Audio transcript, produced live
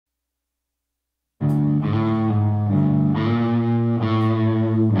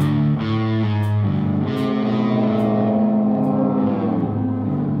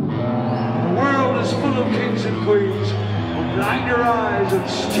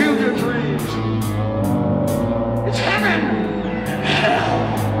kill your dreams. It's heaven and hell.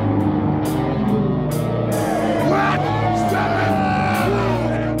 What?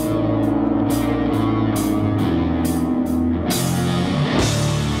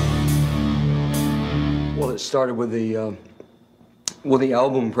 Well, it started with the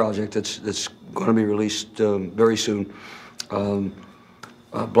album project that's going to be released very soon.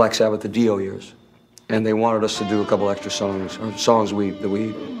 Black Sabbath, the Dio Years, and they wanted us to do a couple extra songs, or songs we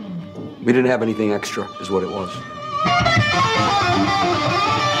didn't have anything extra, is what it was.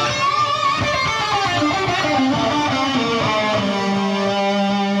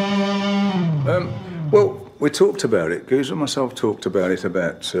 Well, we talked about it. Goose and myself talked about it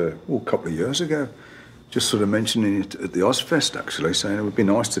about a couple of years ago. Just sort of mentioning it at the Ozfest, actually, saying it would be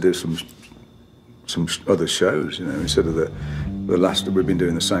nice to do some other shows, you know, instead of the last. We've been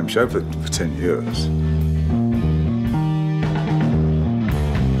doing the same show for 10 years.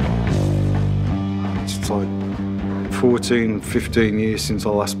 It's like 14, 15 years since I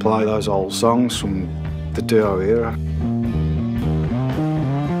last played those old songs from the Dio era.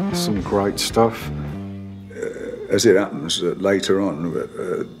 Some great stuff. As it happens, later on,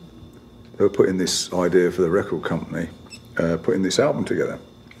 they were putting this idea for the record company, putting this album together.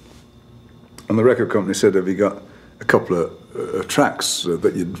 And the record company said, have you got a couple of tracks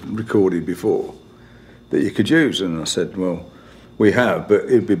that you'd recorded before that you could use? And I said, well, we have, but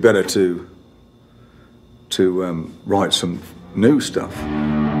it'd be better to write some new stuff.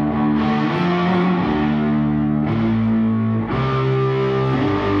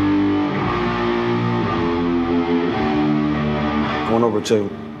 I went over to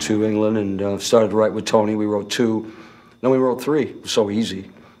England and started to write with Tony. We wrote 2, then we wrote 3. It was so easy.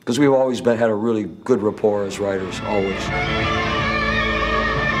 Because we've always had a really good rapport as writers, always.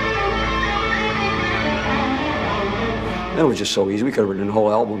 And it was just so easy. We could have written a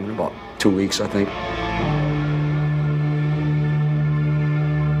whole album in about 2 weeks, I think.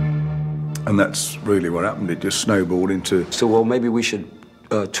 And that's really what happened. It just snowballed into... So, well, maybe we should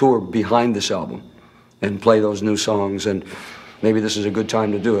tour behind this album and play those new songs, and maybe this is a good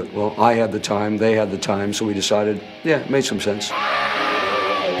time to do it. Well, I had the time, they had the time, so we decided, yeah, it made some sense.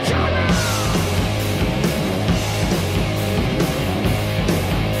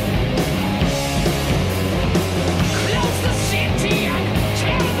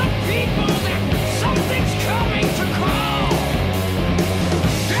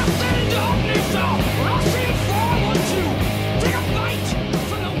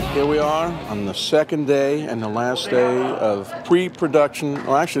 Here we are on the second day and the last day of pre-production,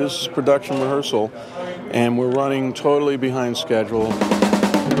 or actually this is production rehearsal, and we're running totally behind schedule.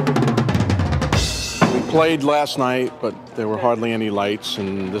 We played last night, but there were hardly any lights,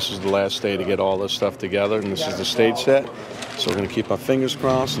 and this is the last day to get all this stuff together, and this is the stage set, so we're going to keep our fingers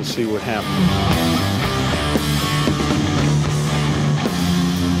crossed and see what happens.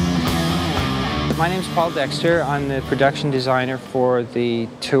 My name's Paul Dexter. I'm the production designer for the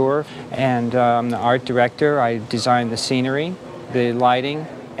tour, and I'm the art director. I design the scenery, the lighting,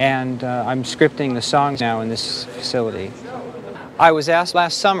 and I'm scripting the songs now in this facility. I was asked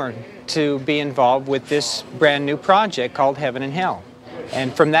last summer to be involved with this brand new project called Heaven and Hell.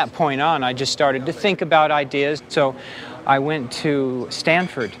 And from that point on, I just started to think about ideas. So I went to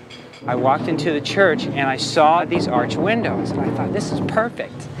Stanford. I walked into the church and I saw these arch windows, and I thought, this is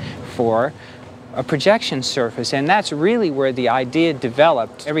perfect for a projection surface, and that's really where the idea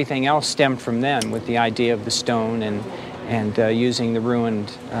developed. Everything else stemmed from then, with the idea of the stone and using the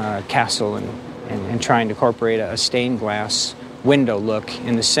ruined castle and trying to incorporate a stained glass window look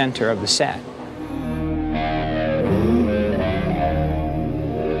in the center of the set.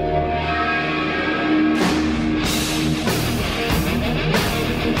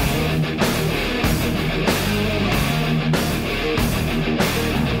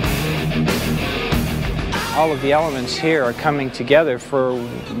 All of the elements here are coming together for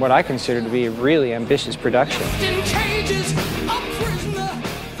what I consider to be a really ambitious production.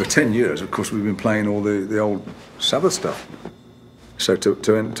 For 10 years, of course, we've been playing all the old Sabbath stuff. So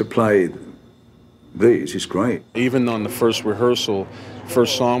to play these is great. Even on the first rehearsal,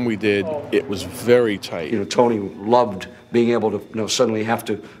 first song we did, it was very tight. You know, Tony loved being able to, suddenly have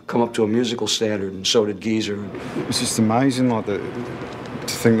to come up to a musical standard, and so did Geezer. It's just amazing, like to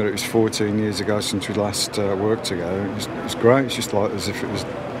think that it was 14 years ago since we last worked together. It's great. It's just like as if it was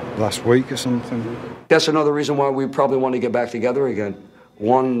last week or something. That's another reason why we probably want to get back together again.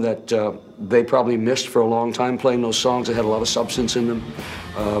 One, that they probably missed for a long time, playing those songs that had a lot of substance in them.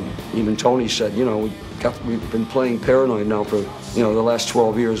 Even Tony said, we've been playing Paranoid now for, the last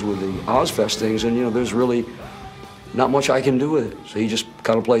 12 years with the Ozfest things, and, there's really, not much I can do with it. So he just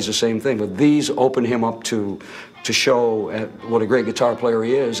kind of plays the same thing. But these open him up to show what a great guitar player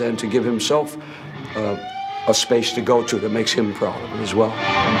he is, and to give himself a space to go to that makes him proud of it as well.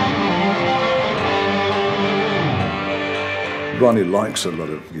 Ronnie likes a lot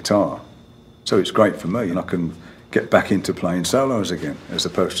of guitar, so it's great for me, and I can get back into playing solos again, as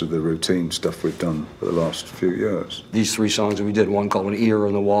opposed to the routine stuff we've done for the last few years. These 3 songs that we did, one called An Ear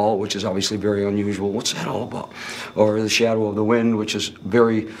on the Wall, which is obviously very unusual. What's that all about? Or The Shadow of the Wind, which is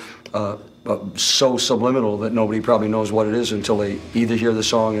very so subliminal that nobody probably knows what it is until they either hear the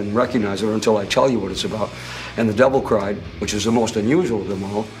song and recognize it, or until I tell you what it's about. And The Devil Cried, which is the most unusual of them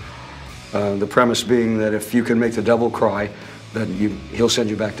all. The premise being that if you can make the devil cry, then he'll send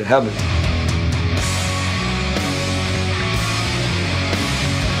you back to heaven.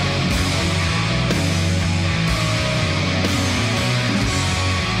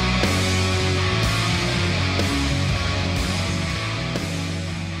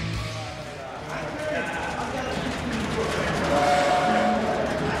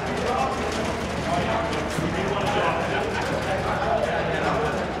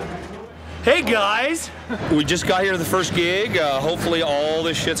 Hey guys! We just got here to the first gig. Hopefully all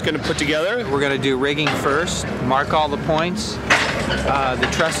this shit's gonna put together. We're going to do rigging first, mark all the points. The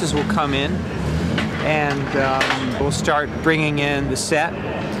trusses will come in, and we'll start bringing in the set,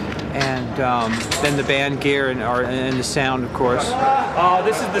 and then the band gear and the sound, of course.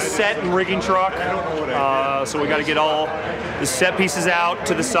 This is the set and rigging truck. So we got to get all the set pieces out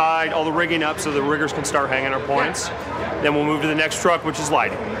to the side, all the rigging up so the riggers can start hanging our points. Then we'll move to the next truck, which is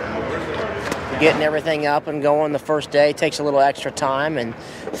lighting. Getting everything up and going the first day takes a little extra time, and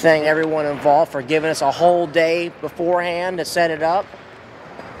thank everyone involved for giving us a whole day beforehand to set it up.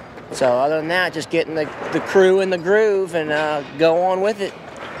 So other than that, just getting the crew in the groove and go on with it.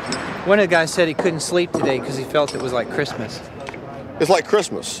 One of the guys said he couldn't sleep today because he felt it was like Christmas. It's like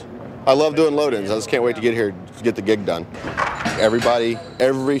Christmas. I love doing load-ins. I just can't wait to get here to get the gig done. Everybody,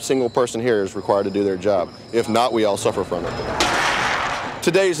 every single person here is required to do their job. If not, we all suffer from it.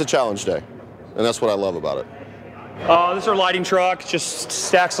 Today's the challenge day. And that's what I love about it. This is our lighting truck, just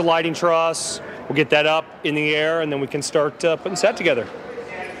stacks the lighting truss. We'll get that up in the air, and then we can start putting the set together.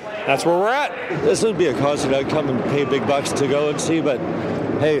 That's where we're at. This would be a concert I'd come and pay big bucks to go and see, but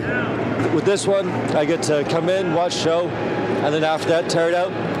hey, with this one, I get to come in, watch show, and then after that, tear it out,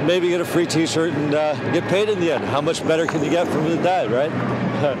 maybe get a free t-shirt and get paid in the end. How much better can you get from that, right?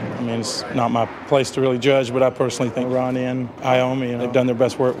 I mean, it's not my place to really judge, but I personally think Ronnie and Iommi, they've done their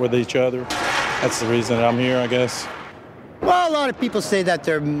best work with each other. That's the reason that I'm here, I guess. Well, a lot of people say that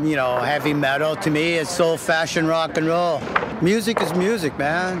they're, you know, heavy metal. To me, it's soul, fashion, rock and roll. Music is music,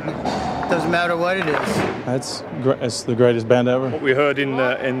 man. Doesn't matter what it is. It's the greatest band ever. What we heard in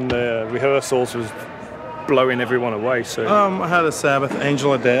the rehearsals was blowing everyone away. So I had a Sabbath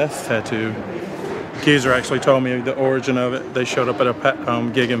Angel of Death tattoo. Geezer actually told me the origin of it. They showed up at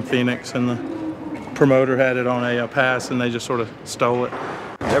a gig in Phoenix, and the promoter had it on a pass, and they just sort of stole it.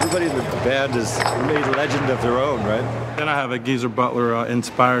 Everybody in the band has made a legend of their own, right? Then I have a Geezer Butler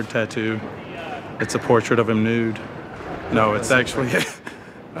inspired tattoo. It's a portrait of him nude. No, it's actually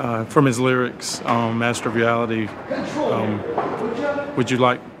from his lyrics, Master of Reality. Would you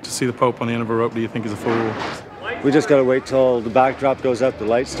like to see the Pope on the end of a rope? Do you think he's a fool? We just gotta wait till the backdrop goes up, the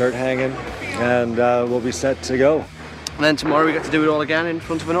lights start hanging, and we'll be set to go. And then tomorrow we get to do it all again in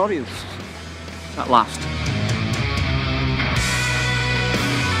front of an audience. At last.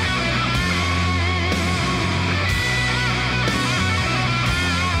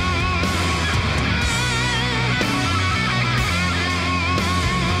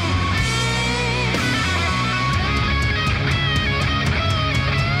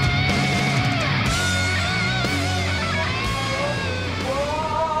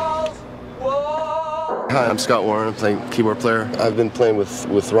 Hi, I'm Scott Warren. I'm playing keyboard player. I've been playing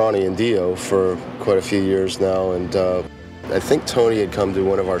with Ronnie and Dio for quite a few years now, and I think Tony had come to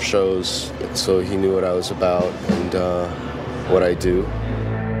one of our shows, so he knew what I was about and what I do.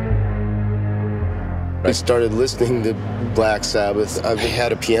 I started listening to Black Sabbath. I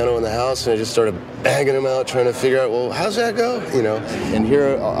had a piano in the house, and I just started banging them out, trying to figure out, well, how's that go? You know. And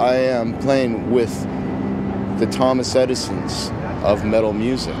here I am playing with the Thomas Edisons of metal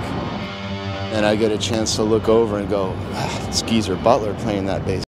music. And I get a chance to look over and go, wow, it's Geezer Butler playing that bass.